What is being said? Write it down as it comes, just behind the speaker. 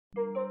So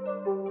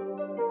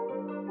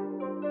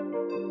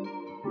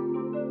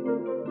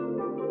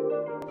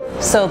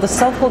the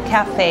SoulFull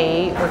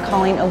Cafe, we're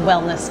calling a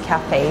wellness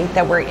cafe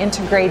that we're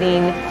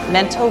integrating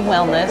mental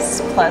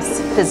wellness plus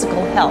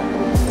physical health.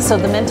 So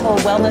the mental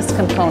wellness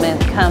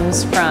component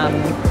comes from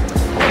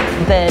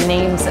the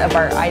names of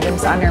our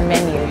items on our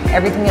menu.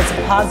 Everything is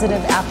a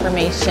positive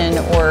affirmation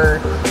or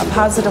a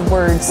positive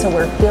word, so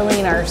we're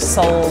filling our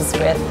souls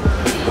with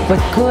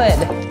good.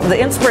 The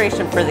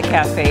inspiration for the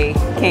cafe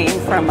came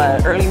from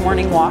an early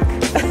morning walk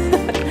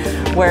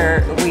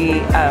where we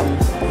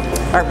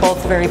are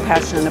both very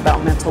passionate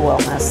about mental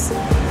wellness,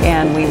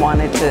 and we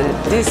wanted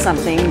to do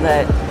something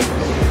that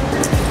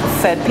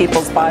fed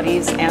people's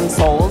bodies and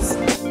souls.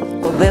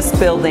 So this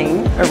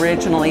building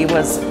originally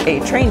was a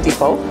train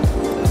depot.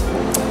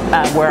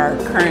 Where our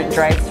current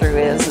drive-through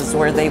is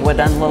where they would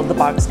unload the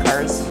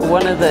boxcars.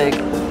 One of the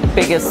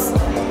biggest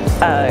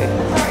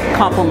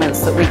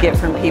compliments that we get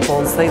from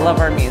people is they love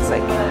our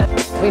music.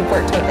 We've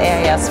worked with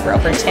AIS for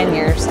over 10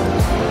 years,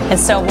 and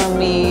so when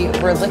we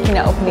were looking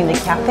at opening the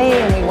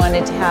cafe and we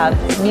wanted to have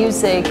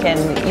music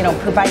and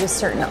provide a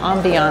certain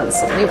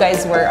ambiance, you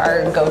guys were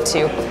our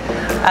go-to.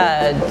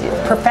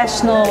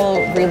 Professional,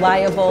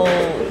 reliable.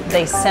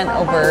 They sent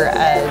over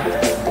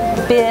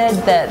a bid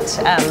that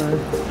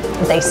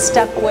they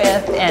stuck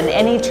with, and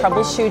any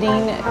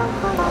troubleshooting,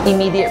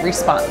 immediate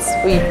response.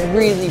 We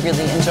really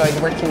enjoyed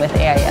working with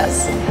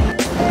AIS.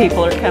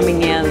 People are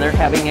coming in, they're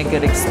having a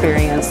good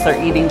experience,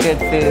 they're eating good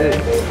food,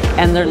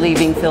 and they're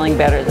leaving feeling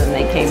better than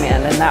they came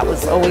in, and that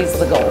was always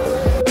the goal.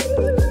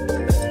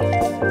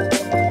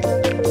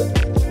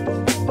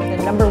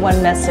 The number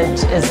one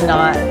message is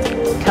not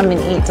come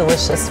and eat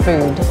delicious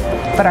food,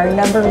 but our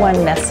number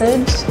one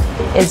message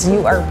is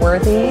you are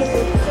worthy,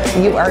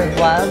 you are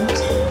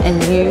loved,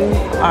 and you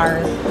are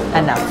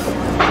enough.